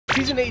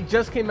Season 8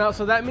 just came out,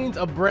 so that means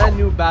a brand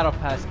new battle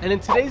pass. And in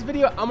today's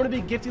video, I'm going to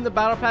be gifting the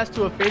battle pass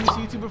to a famous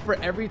YouTuber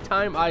for every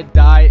time I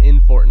die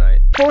in Fortnite.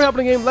 Before we hop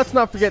in the game, let's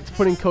not forget to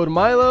put in code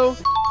Milo.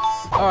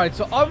 Alright,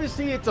 so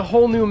obviously it's a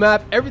whole new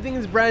map. Everything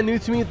is brand new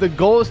to me. The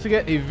goal is to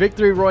get a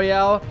victory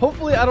royale.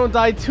 Hopefully I don't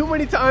die too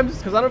many times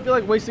because I don't feel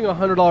like wasting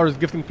 $100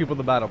 gifting people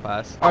the battle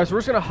pass. Alright, so we're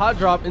just gonna hot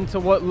drop into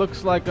what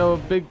looks like a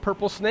big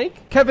purple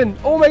snake. Kevin,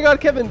 oh my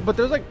god, Kevin. But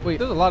there's like, wait,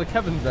 there's a lot of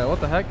Kevins now.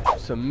 What the heck?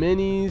 Some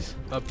minis,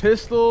 a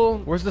pistol.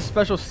 Where's the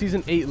special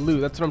season 8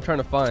 loot? That's what I'm trying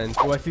to find.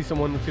 Oh, I see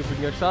someone. Let's see if we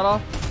can get a shot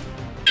off.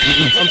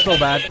 I'm so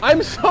bad.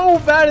 I'm so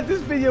bad at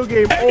this video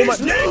game. Oh my.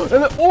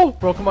 And then, oh,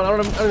 bro, come on. I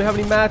don't even have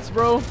any mats,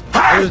 bro.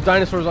 Oh, there's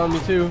dinosaurs on me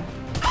too.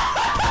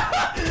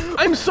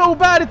 I'm so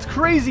bad. It's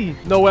crazy.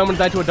 No way. I'm gonna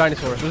die to a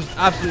dinosaur. There's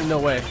absolutely no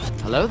way.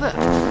 Hello there.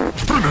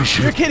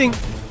 You're kidding.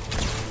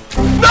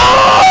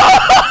 No!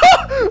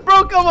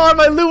 Bro, come on.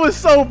 My loot was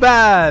so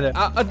bad.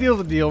 A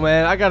deal's a deal,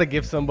 man. I gotta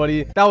gift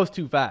somebody. That was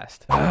too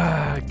fast.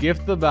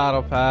 Gift the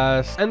battle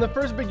pass. And the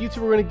first big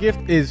YouTuber we're gonna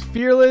gift is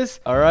Fearless.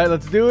 All right,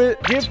 let's do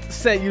it. Gift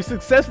sent. You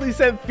successfully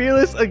sent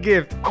Fearless a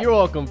gift. You're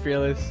welcome,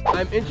 Fearless.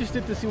 I'm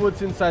interested to see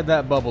what's inside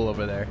that bubble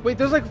over there. Wait,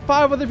 there's like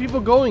 5 other people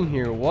going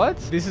here. What?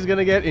 This is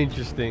gonna get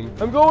interesting.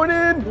 I'm going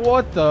in.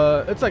 What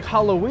the? It's like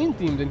Halloween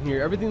themed in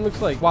here. Everything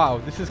looks like, wow,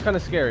 this is kind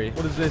of scary.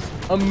 What is this?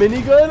 A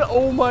minigun?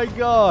 Oh my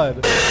god.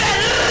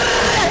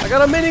 I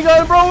got a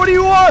minigun, bro. What do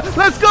you want?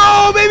 Let's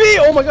go, baby.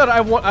 Oh my god, I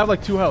have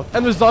like 2 health.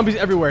 And there's zombies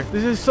everywhere.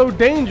 This is so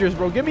dangerous,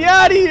 bro. Get me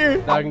out of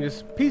here. Now I can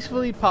just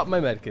peacefully pop my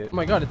medkit. Oh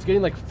my god, it's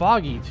getting like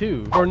foggy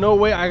too. Or no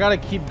way, I gotta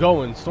keep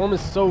going. Storm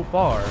is so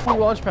far. Ooh,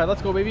 launch pad.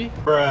 Let's go, baby.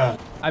 Bruh.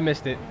 I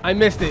missed it. I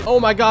missed it. Oh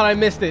my god, I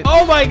missed it.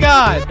 Oh my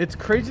god. It's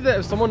crazy that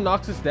if someone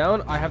knocks us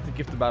down, I have to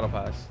gift the battle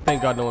pass.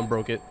 Thank god no one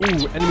broke it.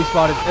 Ooh, enemy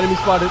spotted. Enemy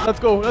spotted. Let's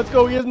go. Let's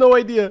go. He has no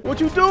idea. What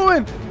you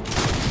doing?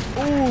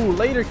 Ooh,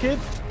 later, kid.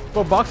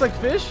 Bro, box like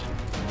fish?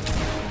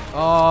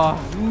 Oh,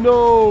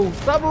 no.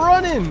 Stop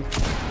running.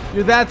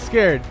 You're that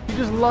scared. He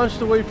just launched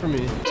away from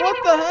me.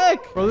 What the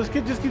heck? Bro, this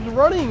kid just keeps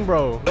running,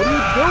 bro. What are you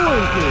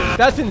doing, kid?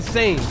 That's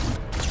insane.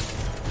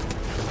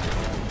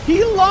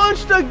 He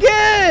launched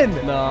again.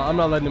 No, I'm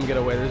not letting him get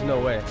away. There's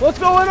no way. What's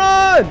going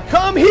on?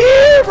 Come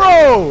here,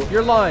 bro.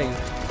 You're lying.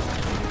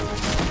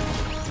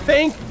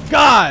 Thank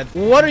God.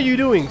 What are you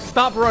doing?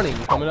 Stop running.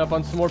 Coming up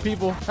on some more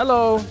people.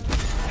 Hello.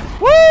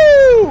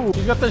 Woo!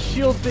 He's got the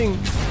shield thing.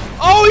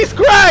 Oh, he's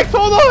cracked.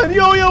 Hold on.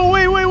 Yo,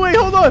 wait,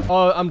 hold on.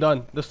 Oh, I'm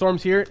done. The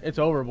storm's here. It's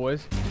over,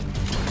 boys.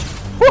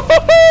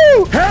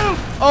 Woohoo! Help!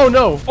 Oh,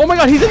 no. Oh, my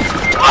God. He's in.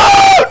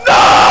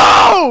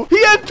 Oh, no!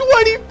 He had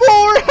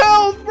 24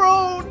 health,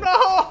 bro.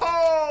 No!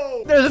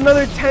 There's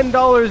another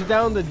 $10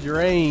 down the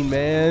drain,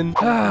 man.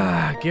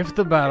 Gift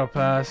the battle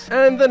pass.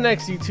 And the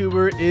next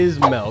YouTuber is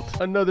Melt.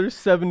 Another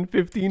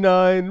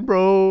 $7.59,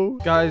 bro.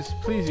 Guys,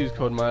 please use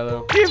code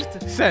Milo.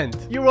 Gift sent.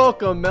 You're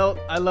welcome, Melt.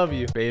 I love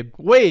you, babe.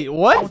 Wait,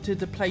 what? I wanted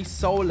to play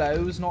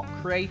solos, not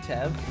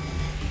creative.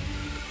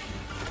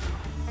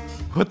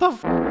 What the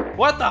f?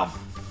 What the f?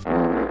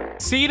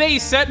 C-Day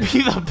sent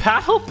me the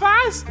battle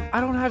pass? I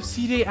don't have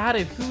C-Day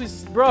added.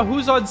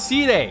 Who's on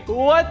C-Day?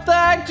 What the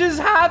heck just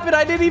happened?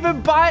 I didn't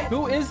even buy.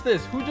 Who is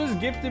this? Who just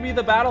gifted me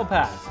the battle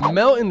pass?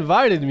 Mel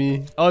invited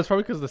me. Oh, it's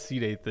probably because of the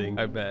C-Day thing,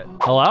 I bet.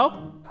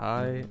 Hello?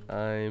 Hi,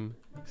 I'm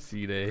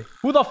C-Day.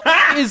 Who the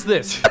f is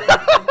this?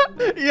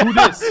 Who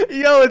this?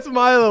 Yo, it's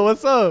Milo.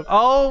 What's up?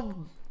 Oh,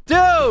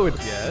 dude.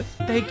 Yes?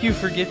 Thank you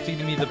for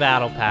gifting me the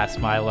battle pass,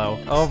 Milo.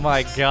 Oh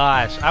my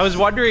gosh. I was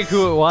wondering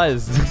who it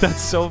was. That's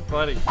so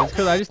funny. It's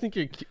because I just think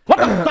you're cute. What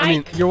the I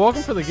mean, you're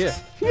welcome for the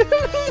gift.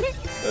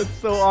 That's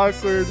so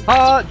awkward.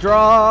 Hot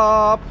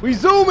drop. We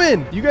zoom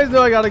in. You guys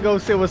know I gotta go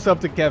say what's up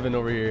to Kevin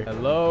over here.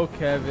 Hello,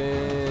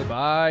 Kevin.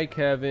 Bye,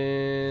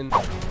 Kevin.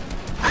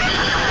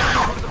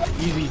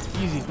 Easy,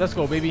 easy. Let's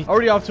go, baby.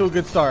 Already off to a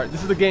good start.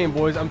 This is the game,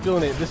 boys. I'm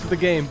feeling it. This is the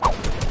game.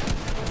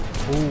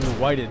 Ooh,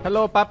 whited.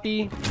 Hello,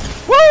 papi.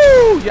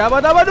 Woo! Yabba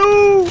dabba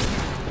doo!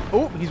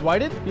 Oh, he's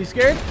whited. He's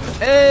scared.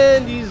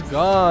 And he's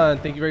gone.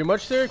 Thank you very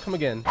much, sir. Come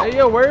again. Hey,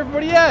 yo, where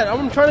everybody at?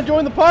 I'm trying to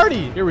join the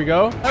party. Here we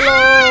go.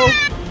 Hello.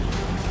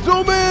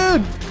 Zoom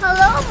in.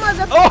 Hello,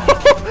 mother. Oh,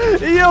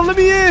 yo, let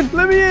me in.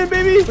 Let me in,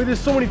 baby. Wait, there's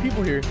so many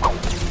people here.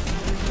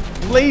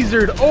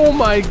 Lasered. Oh,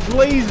 my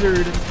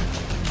glazered.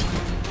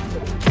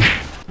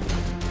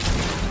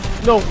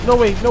 No, no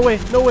way, no way,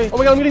 no way. Oh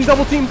my god, I'm getting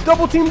double teamed.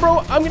 Double team,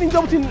 bro. I'm getting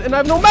double teamed and I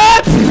have no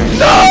mats.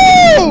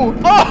 No!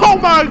 Oh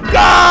my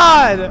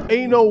god!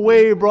 Ain't no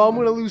way, bro. I'm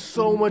gonna lose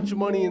so much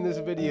money in this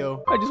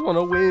video. I just want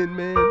to win,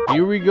 man.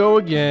 Here we go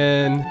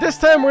again. This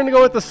time we're gonna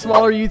go with the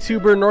smaller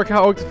YouTuber,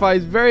 NorCal Octify,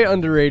 is very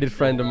underrated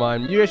friend of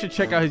mine. You guys should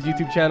check out his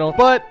YouTube channel.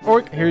 But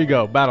Orc, here you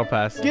go. Battle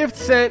pass. Gift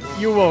sent.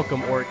 You're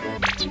welcome, Orc.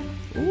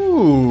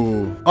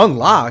 Ooh,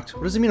 unlocked?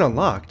 What does it mean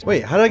unlocked?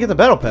 Wait, how did I get the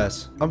battle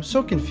pass? I'm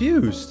so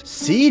confused.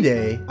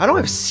 C-Day? I don't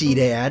have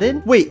C-Day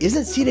added. Wait,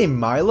 isn't C-Day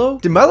Milo?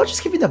 Did Milo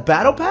just give me the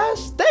battle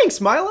pass? Thanks,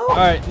 Milo. All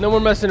right, no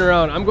more messing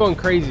around. I'm going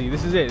crazy.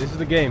 This is it. This is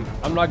the game.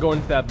 I'm not going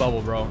into that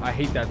bubble, bro. I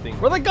hate that thing.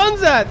 Where the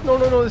guns at? No,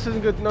 no, no, this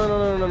isn't good. No, no,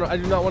 no, no, no. I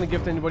do not want to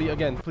gift anybody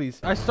again, please.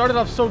 I started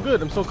off so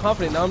good. I'm so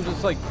confident. Now I'm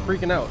just like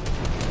freaking out.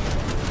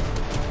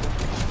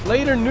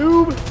 Later,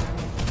 noob.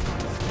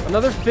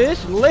 Another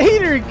fish?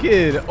 Later,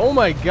 kid. Oh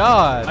my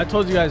god. I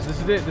told you guys, this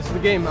is it. This is the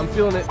game. I'm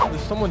feeling it.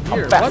 There's someone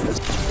here. What?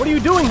 What are you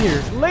doing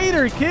here?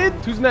 Later, kid.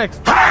 Who's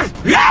next?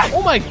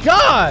 Oh my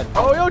god.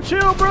 Oh, yo,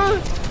 chill, bro.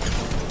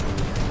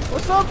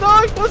 What's up,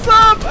 dog? What's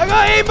up? I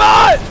got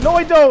aimbot. No,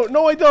 I don't.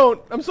 No, I don't.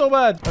 I'm so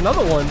bad.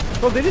 Another one.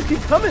 Bro, they just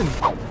keep coming.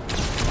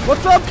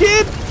 What's up,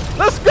 kid?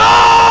 Let's go.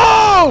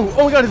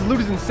 Oh my god, his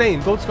loot is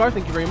insane. Gold scar,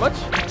 thank you very much.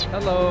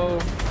 Hello.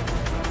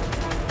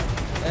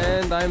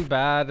 And I'm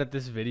bad at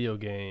this video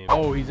game.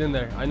 Oh, he's in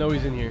there. I know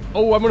he's in here.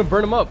 Oh, I'm gonna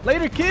burn him up.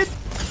 Later, kid.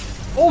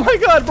 Oh my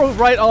god, bro.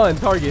 Right on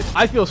target.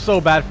 I feel so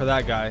bad for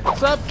that guy.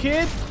 What's up,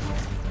 kid?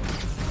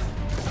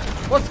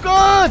 What's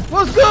good?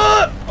 What's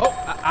good? Oh,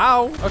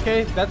 ow.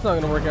 Okay, that's not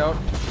gonna work out.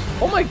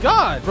 Oh my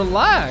god.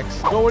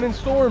 Relax. Going in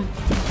storm.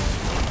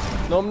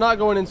 No, I'm not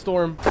going in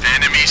storm.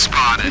 Enemy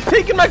spotted. He's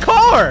taking my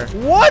car.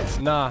 What?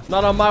 Nah,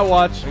 not on my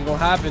watch. Ain't gonna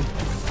happen.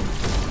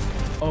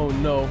 Oh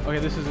no. Okay,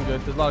 this isn't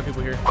good. There's a lot of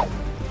people here.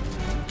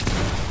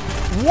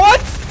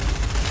 What?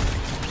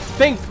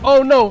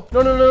 Oh no.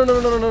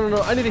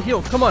 No. I need a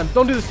heal. Come on.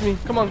 Don't do this to me.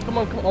 Come on.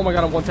 Oh my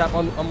god, I'm one tap.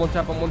 I'm one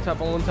tap.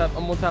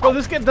 Bro,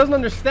 this kid doesn't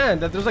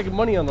understand that there's like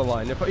money on the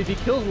line. If he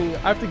kills me, I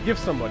have to gift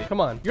somebody. Come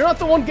on. You're not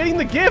the one getting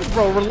the gift,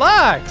 bro.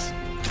 Relax.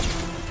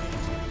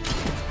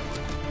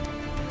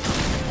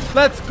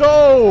 Let's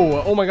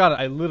go. Oh my god,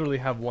 I literally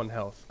have 1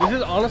 health. This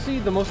is honestly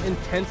the most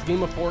intense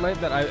game of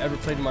Fortnite that I've ever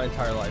played in my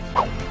entire life.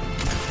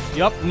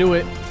 Yup, knew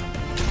it.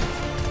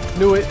 I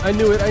knew it.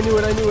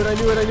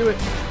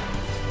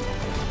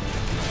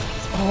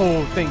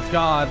 Oh, thank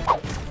God.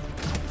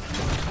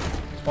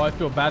 Oh, I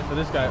feel bad for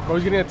this guy. Bro,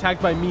 he's getting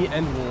attacked by me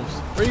and wolves.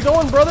 Where you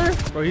going, brother?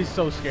 Bro, he's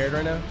so scared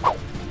right now.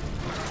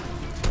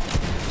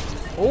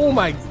 Oh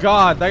my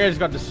God, that guy just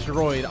got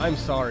destroyed. I'm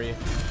sorry.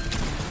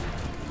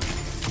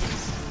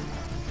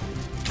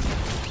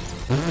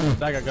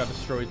 That guy got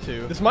destroyed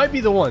too. This might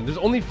be the one. There's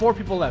only 4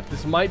 people left.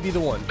 This might be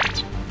the one.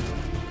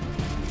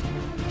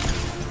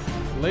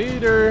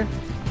 Later.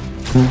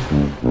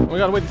 Oh my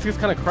god, wait, this is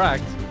kind of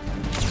cracked.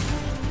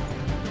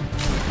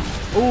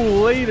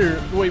 Oh, later.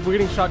 Wait, we're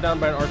getting shot down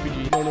by an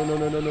RPG.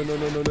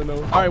 No.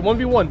 All right,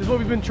 1v1. This is what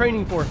we've been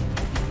training for.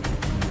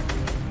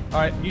 All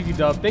right, easy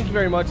dub. Thank you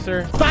very much,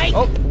 sir. Fight!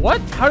 Oh,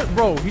 what? How,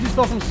 bro, he just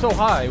fell from so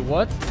high.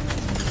 What?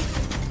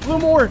 Blue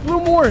more.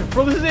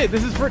 Bro, this is it.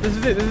 This is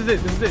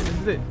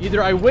it.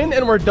 Either I win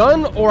and we're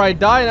done, or I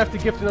die and have to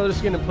gift another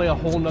skin and play a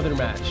whole nother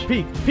match.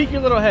 Peek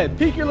your little head.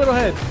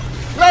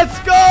 Let's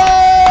go!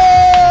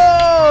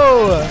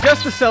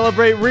 Just to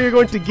celebrate, we're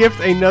going to gift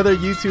another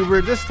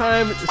YouTuber, this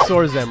time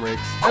Soar Zemrix.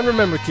 And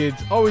remember,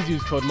 kids, always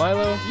use code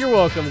Milo. You're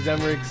welcome,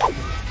 Zemrix.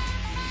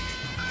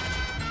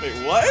 Wait,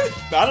 what?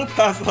 Battle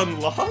Pass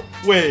unlocked?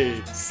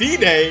 Wait,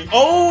 C-Day?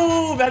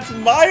 Oh, that's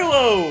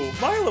Milo!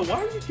 Milo,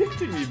 why are you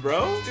gifting me,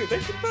 bro? Dude,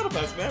 thanks for the Battle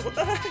Pass, man. What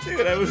the heck?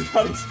 Dude, I was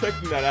not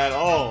expecting that at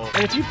all.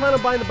 And if you plan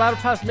on buying the Battle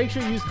Pass, make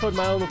sure you use code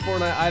Milo in the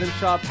Fortnite item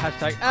shop,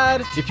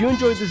 #ad. If you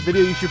enjoyed this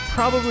video, you should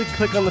probably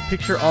click on the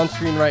picture on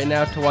screen right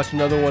now to watch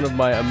another one of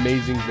my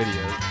amazing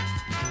videos.